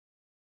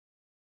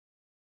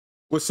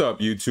What's up,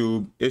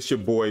 YouTube? It's your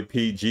boy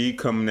PG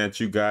coming at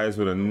you guys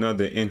with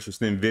another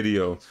interesting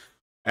video.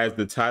 As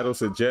the title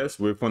suggests,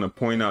 we're going to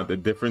point out the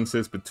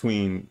differences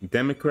between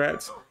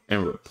Democrats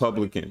and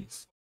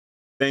Republicans.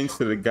 Thanks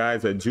to the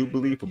guys at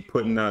Jubilee for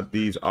putting out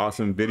these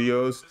awesome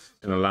videos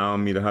and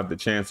allowing me to have the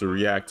chance to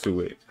react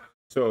to it.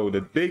 So the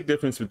big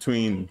difference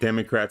between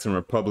Democrats and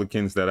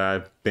Republicans that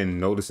I've been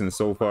noticing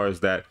so far is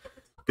that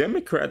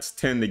Democrats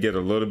tend to get a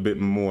little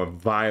bit more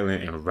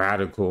violent and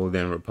radical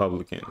than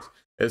Republicans.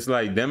 It's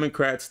like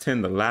Democrats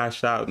tend to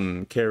lash out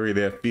and carry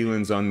their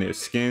feelings on their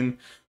skin,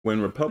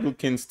 when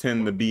Republicans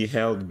tend to be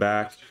held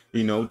back,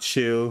 you know,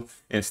 chill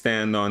and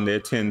stand on their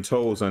 10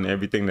 toes on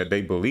everything that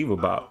they believe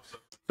about.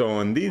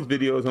 So in these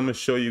videos, I'm going to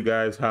show you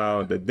guys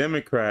how the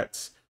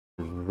Democrats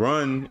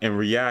run and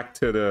react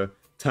to the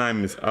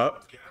time is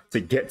up to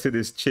get to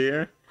this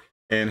chair,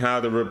 and how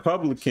the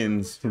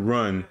Republicans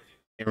run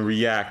and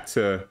react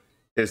to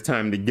it's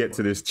time to get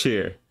to this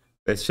chair.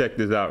 Let's check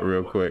this out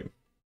real quick.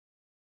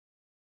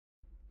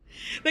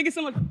 Thank you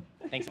so much.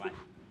 Thanks a lot.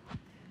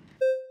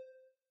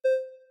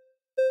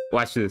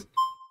 Watch this.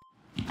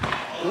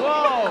 Whoa!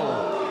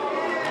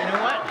 You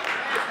know what?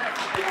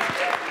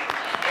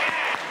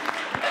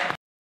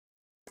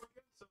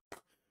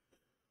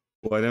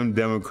 Boy, them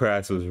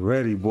Democrats was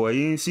ready, boy.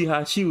 You didn't see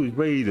how she was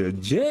ready to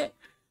jet?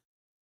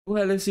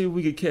 Well, let's see if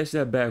we can catch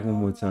that back one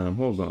more time.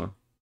 Hold on. Let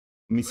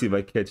me see if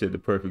I catch it at the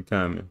perfect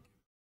timing.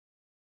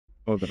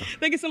 Hold on.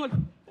 Thank you so much.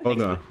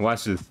 Hold on.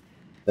 Watch this.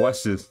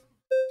 Watch this.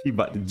 She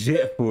about to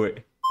jet for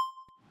it.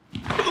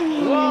 Whoa!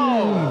 You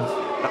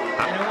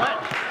know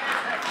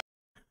what?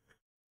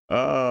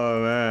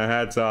 Oh, man.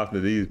 Hats off to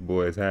these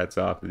boys. Hats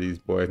off to these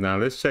boys. Now,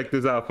 let's check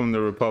this out from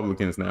the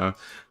Republicans now.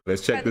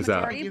 Let's check this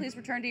out. Please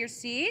return to your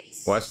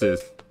seats. Watch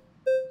this.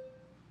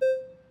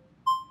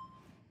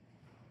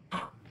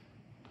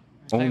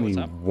 Only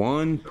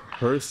one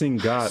person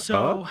got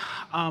up?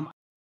 I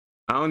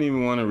don't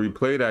even want to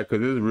replay that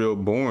because it's real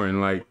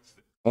boring. Like,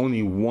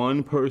 only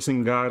one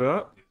person got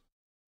up?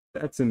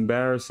 That's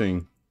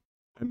embarrassing.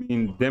 I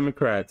mean,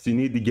 Democrats, you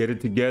need to get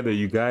it together.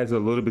 You guys are a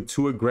little bit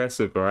too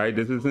aggressive, all right?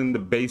 This isn't the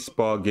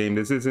baseball game.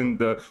 This isn't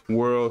the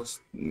world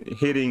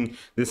hitting.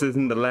 This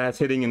isn't the last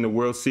hitting in the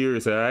World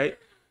Series, all right?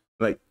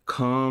 Like,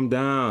 calm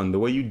down. The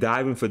way you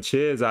diving for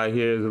chairs out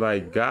here is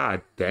like,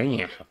 God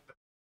damn.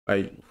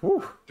 Like,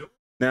 whew.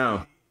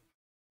 Now,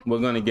 we're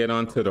going to get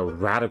onto the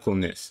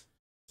radicalness.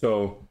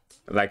 So,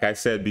 like I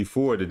said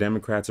before, the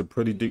Democrats are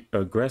pretty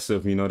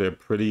aggressive. You know, they're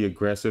pretty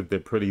aggressive. They're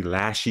pretty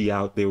lashy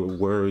out there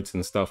with words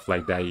and stuff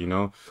like that, you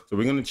know. So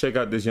we're going to check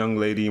out this young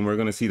lady, and we're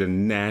going to see the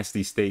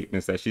nasty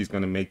statements that she's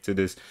going to make to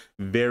this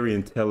very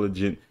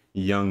intelligent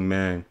young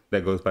man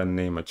that goes by the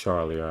name of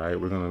Charlie. All right,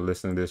 we're going to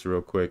listen to this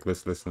real quick.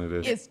 Let's listen to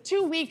this. It's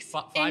 2 weeks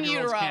in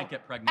utero. Can't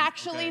get pregnant.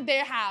 Actually, okay. They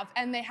have,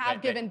 and they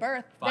have given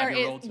birth.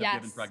 Five-year-olds have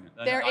given pregnant.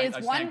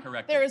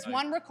 There is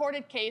one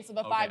recorded case of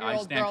a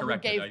 5-year-old girl who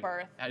gave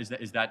birth.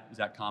 Is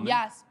that common?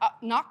 Yes,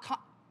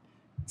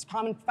 it's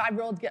common.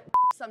 5-year-olds get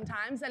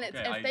sometimes, and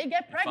if they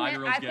get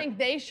pregnant, I think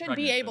they should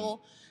be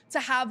able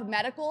to have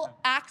medical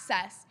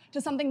access to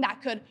something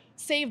that could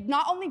save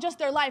not only just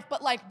their life,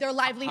 but like their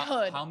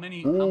livelihood. How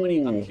many,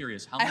 I'm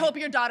curious. I hope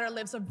your daughter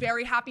lives a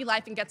very happy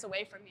life and gets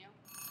away from you.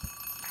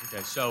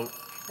 Okay, so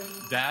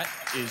that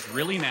is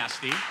really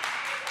nasty.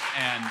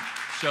 And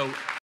so.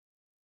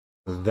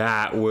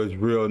 That was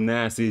real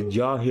nasty. Did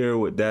y'all hear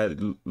what that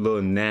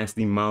little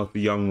nasty mouth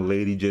young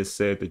lady just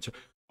said?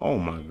 Oh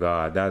my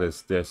God,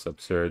 that's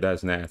absurd.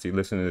 That's nasty.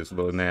 Listen to this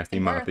little nasty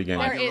mouth again.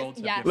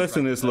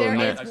 Listen to this little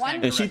nasty.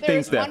 And she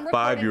thinks that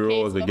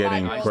 5-year-olds are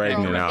getting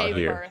pregnant out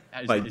here.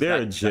 Like,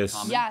 they're just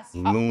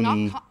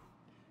loony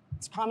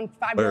it's common.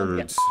 5-year-olds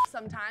get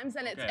sometimes,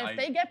 and if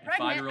they get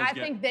pregnant, I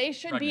think they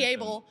should be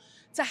able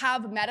to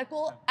have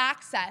medical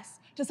access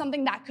to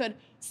something that could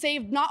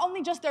save not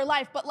only just their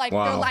life, but like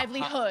their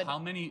livelihood. How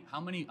many,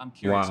 I'm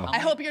curious. Wow. I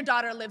hope your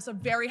daughter lives a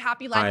very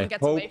happy life and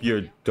gets away from you. I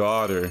hope your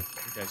daughter.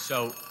 Okay,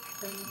 so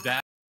that.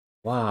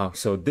 Wow,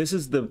 so this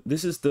is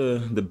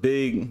the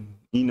big,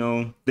 you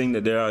know, thing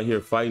that they're out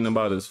here fighting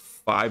about, is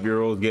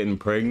 5-year-olds getting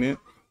pregnant.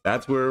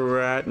 That's where we're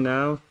at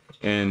now,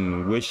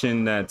 and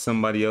wishing that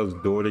somebody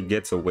else's daughter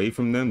gets away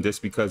from them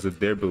just because of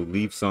their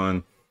beliefs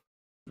on,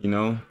 you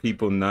know,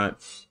 people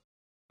not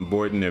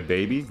aborting their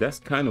babies. That's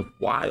kind of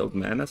wild,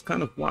 man. That's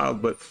kind of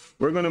wild, but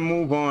we're gonna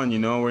move on. You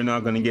know, we're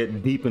not gonna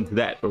get deep into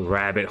that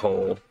rabbit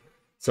hole.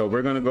 So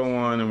we're gonna go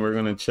on and we're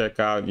gonna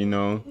check out, you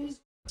know,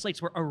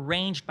 Legislates were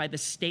arranged by the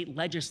state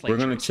legislature.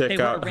 We're going to check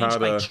out how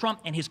by the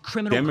Trump and his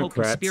criminal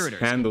Democrats co-conspirators.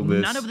 handle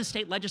this None of the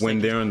state legislators,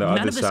 when they're on the none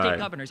other of the side. state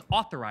governors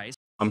authorized.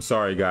 I'm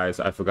sorry, guys.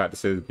 I forgot to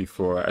say this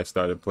before I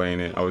started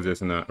playing it. I was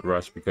just in a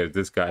rush because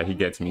this guy, he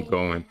gets me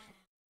going.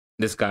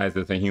 This guy is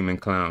just a human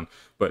clown.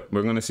 But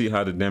we're going to see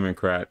how the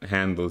Democrat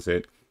handles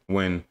it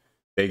when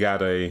they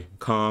got a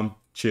calm,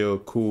 chill,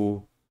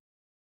 cool,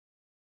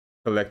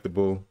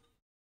 collectible,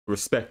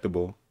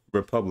 respectable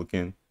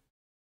Republican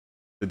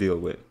to deal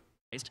with.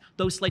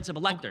 Those slates of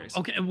electors.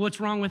 Okay,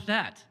 what's wrong with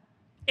that?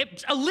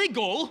 It's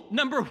illegal,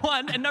 number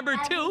one, and number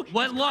two.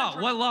 What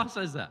law? What law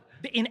says that?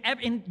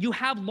 You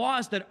have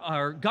laws that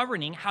are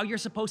governing how you're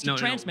supposed to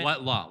transmit.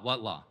 What law?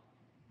 What law?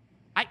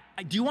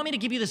 Do you want me to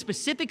give you the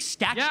specific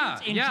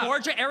statutes in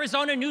Georgia,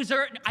 Arizona, New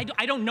Jersey?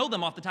 I don't know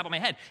them off the top of my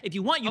head. If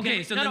you want, you can.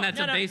 Okay, so then that's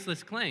a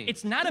baseless claim.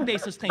 It's not a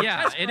baseless claim.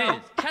 Yeah, it is.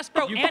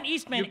 Chesbro and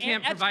Eastman. You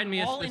can't provide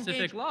me a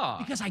specific law.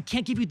 Because I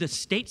can't give you the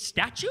state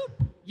statute?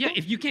 Yeah,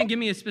 if you can't give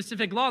me a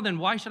specific law, then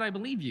why should I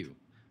believe you?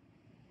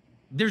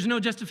 There's no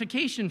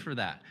justification for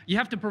that. You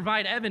have to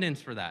provide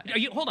evidence for that.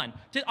 Hold on.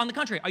 On the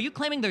contrary, are you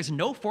claiming there's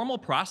no formal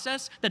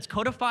process that's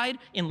codified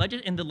in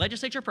the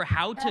legislature for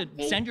how to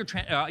send your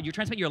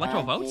transmit your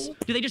electoral votes?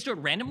 Do they just do it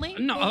randomly?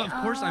 No, of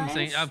course I'm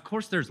saying, of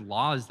course there's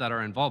laws that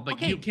are involved, but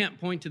you can't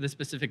point to the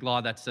specific law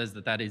that says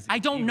that is. I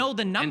don't know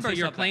the numbers. And so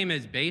your claim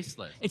is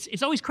baseless.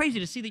 It's always crazy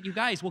to see that you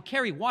guys will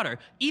carry water.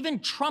 Even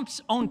Trump's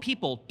own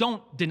people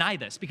don't deny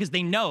this because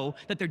they know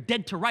that they're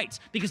dead to rights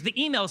because the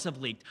emails have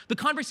leaked, the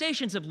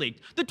conversations have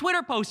leaked, the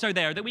Twitter posts are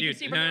there that we can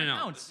see from their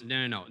accounts.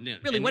 No.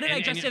 Really, what did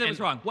I just say that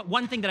was wrong? What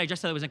one thing that I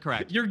just said that was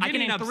incorrect? You're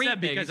getting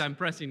upset because I'm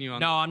pressing you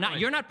on. No, I'm not.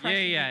 You're not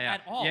pressing me at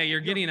all. Yeah, you're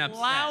getting upset.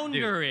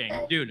 Floundering.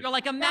 Dude. You're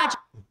like a magic.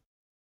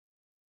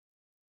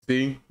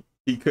 See,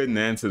 he couldn't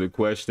answer the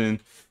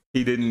question.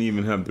 He didn't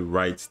even have the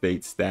right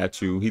state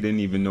statute. He didn't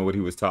even know what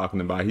he was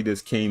talking about. He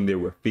just came there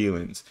with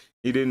feelings.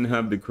 He didn't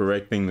have the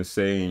correct thing to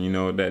say, and you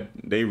know that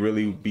they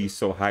really be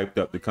so hyped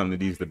up to come to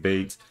these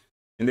debates.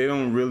 And they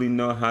don't really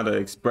know how to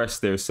express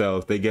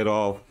themselves. They get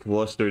all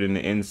flustered in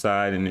the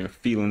inside and their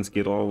feelings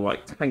get all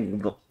like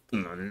tangled up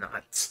in the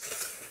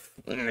nuts.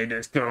 And they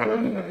just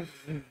go.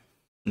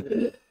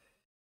 And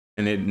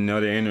they, you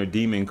know, their inner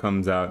demon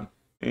comes out.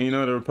 And you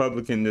know, the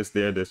Republican just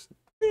there,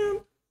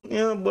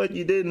 yeah, but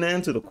you didn't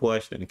answer the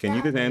question. Can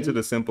you just answer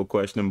the simple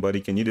question,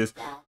 buddy? Can you just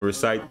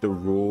recite the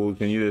rules?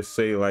 Can you just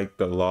say like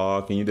the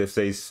law? Can you just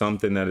say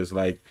something that is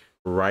like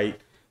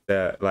right,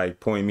 that like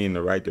point me in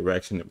the right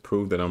direction to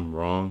prove that I'm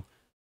wrong?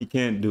 You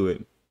can't do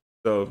it.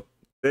 So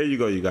there you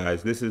go, you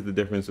guys. This is the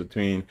difference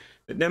between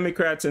the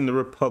Democrats and the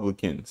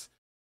Republicans.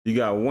 You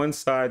got one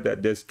side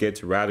that just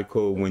gets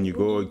radical when you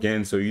go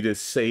against, or you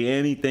just say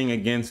anything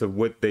against of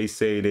what they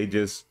say. They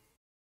just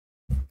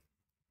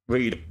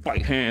ready to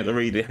fight hands,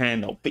 ready to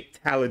handle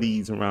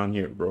fatalities around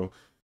here, bro.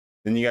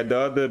 Then you got the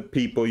other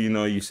people, you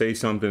know, you say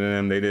something to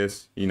them, they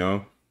just, you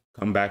know,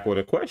 come back with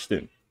a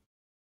question,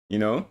 you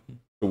know,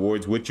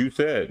 towards what you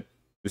said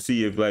to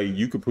see if like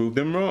you could prove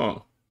them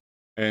wrong.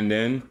 And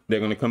then they're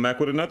going to come back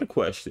with another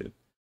question.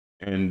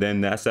 And then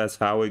that's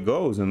how it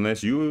goes.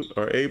 Unless you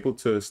are able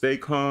to stay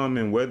calm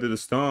and weather the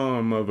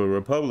storm of a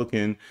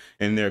Republican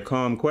and their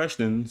calm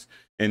questions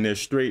and their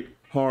straight,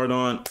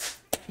 hard-on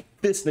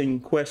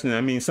fisting question.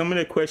 I mean, some of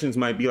their questions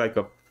might be like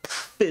a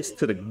fist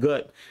to the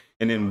gut,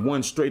 and then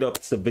one straight up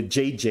to the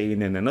JJ,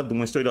 and then another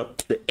one straight up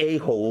the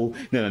a-hole,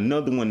 and then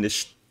another one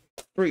that's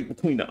straight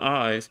between the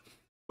eyes.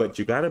 But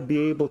you got to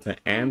be able to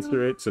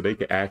answer it so they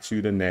can ask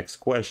you the next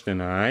question,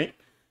 all right?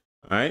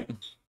 All right,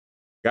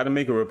 got to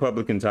make a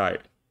Republican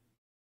tired.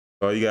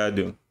 That's all you gotta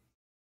do,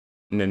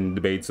 and then the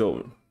debate's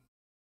over.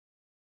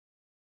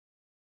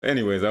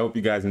 Anyways, I hope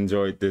you guys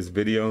enjoyed this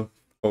video.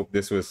 Hope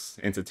this was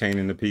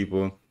entertaining to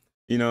people.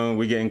 You know,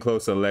 we're getting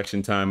close to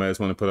election time. I just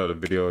want to put out a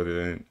video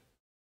to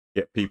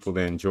get people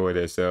to enjoy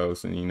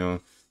themselves and, you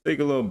know, take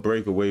a little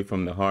break away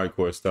from the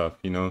hardcore stuff,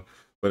 you know.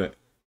 But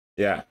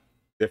yeah,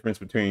 difference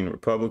between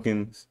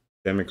Republicans,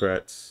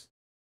 Democrats.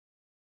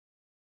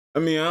 I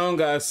mean, I don't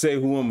gotta say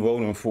who I'm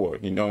voting for,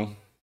 you know.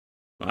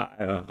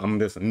 I'm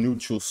just a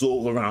neutral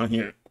soul around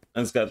here. I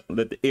just gotta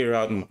let the air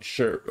out of my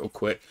shirt real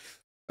quick.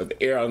 Let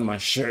the air out of my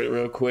shirt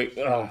real quick.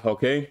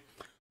 Okay.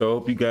 So I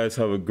hope you guys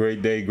have a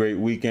great day, great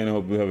weekend. I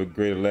hope you have a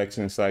great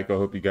election cycle. I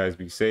hope you guys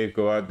be safe.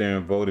 Go out there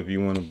and vote if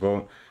you want to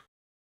vote.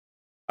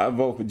 I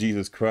vote for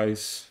Jesus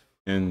Christ,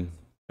 and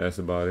that's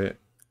about it.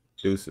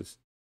 Deuces.